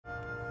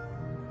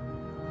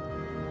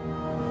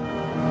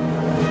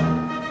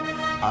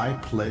I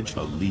pledge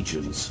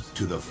allegiance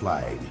to the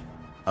flag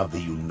of the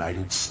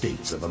United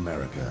States of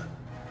America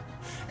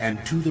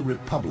and to the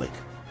republic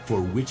for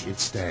which it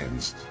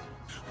stands,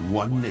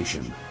 one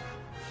nation,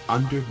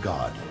 under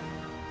God,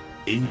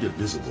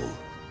 indivisible,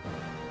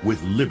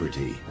 with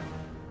liberty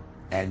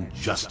and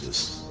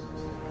justice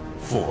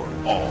for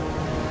all.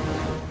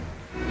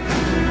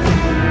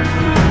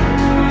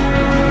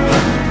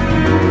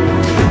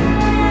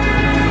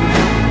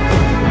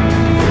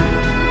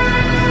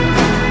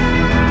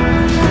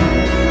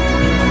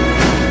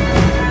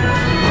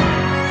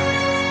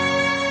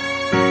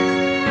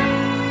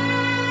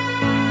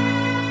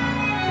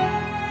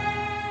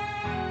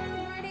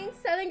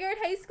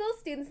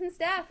 Students and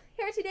staff,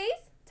 here are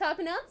today's top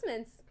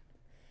announcements.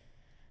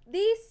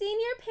 The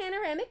senior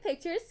panoramic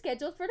pictures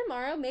scheduled for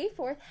tomorrow, May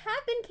 4th,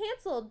 have been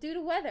canceled due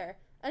to weather.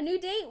 A new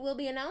date will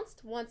be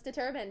announced once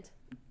determined.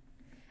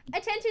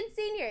 Attention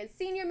seniors,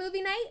 senior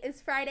movie night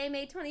is Friday,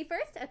 May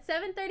 21st at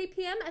 7:30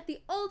 p.m. at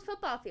the old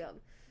football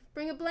field.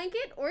 Bring a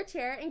blanket or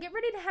chair and get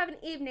ready to have an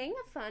evening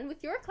of fun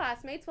with your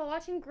classmates while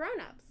watching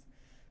grown-ups.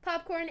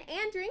 Popcorn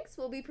and drinks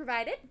will be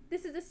provided.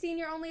 This is a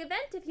senior-only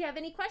event. If you have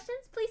any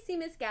questions, please see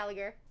Ms.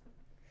 Gallagher.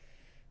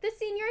 The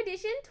Senior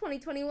Edition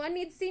 2021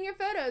 needs senior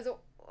photos.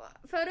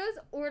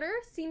 Order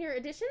senior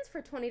editions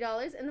for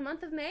 $20 in the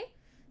month of May.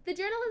 The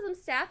journalism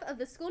staff of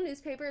the school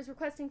newspaper is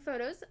requesting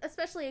photos,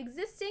 especially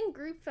existing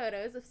group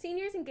photos of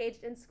seniors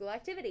engaged in school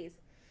activities,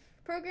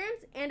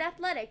 programs, and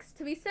athletics,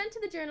 to be sent to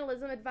the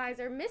journalism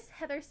advisor, Miss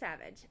Heather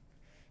Savage.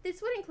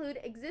 This would include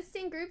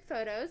existing group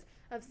photos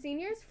of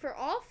seniors for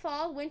all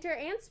fall, winter,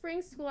 and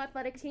spring school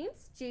athletic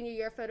teams. Junior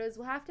year photos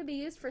will have to be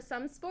used for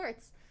some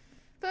sports.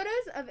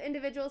 Photos of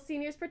individual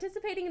seniors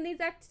participating in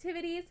these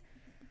activities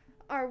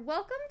are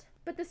welcomed,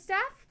 but the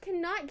staff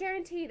cannot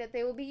guarantee that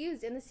they will be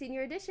used in the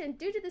senior edition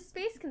due to the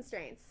space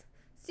constraints.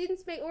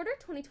 Students may order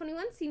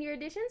 2021 senior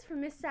editions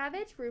from Miss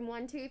Savage, room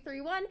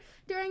 1231,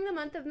 during the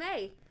month of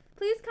May.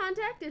 Please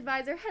contact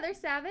advisor Heather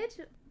Savage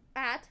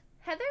at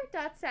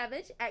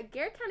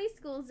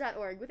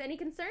heather.savage@garrettcountyschools.org with any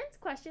concerns,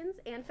 questions,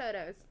 and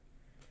photos.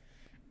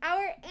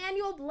 Our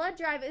annual blood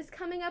drive is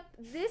coming up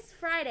this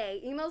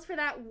Friday. Emails for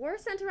that were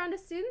sent around to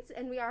students,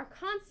 and we are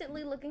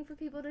constantly looking for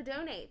people to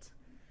donate.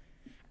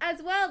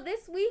 As well,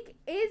 this week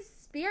is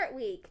Spirit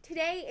Week.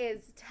 Today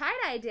is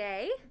Tie-Dye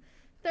Day.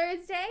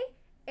 Thursday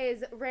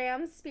is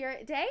Rams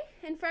Spirit Day.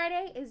 And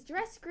Friday is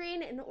Dress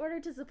Green in order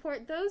to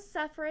support those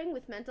suffering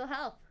with mental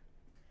health.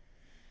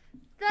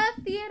 The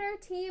theater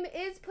team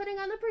is putting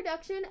on the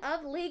production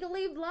of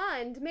Legally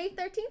Blonde, May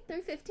 13th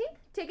through 15th.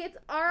 Tickets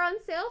are on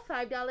sale,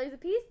 $5 a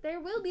piece. There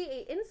will be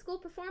an in-school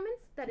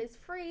performance that is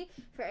free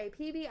for a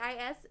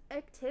PBIS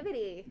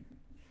activity.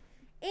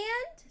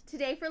 And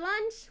today for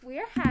lunch, we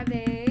are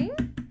having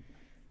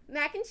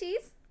mac and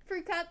cheese,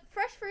 fruit cup,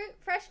 fresh fruit,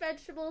 fresh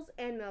vegetables,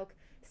 and milk.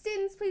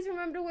 Students, please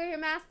remember to wear your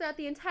mask throughout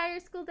the entire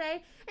school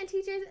day. And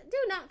teachers, do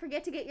not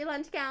forget to get your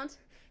lunch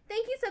count.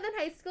 Thank you, Southern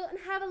High School,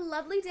 and have a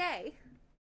lovely day.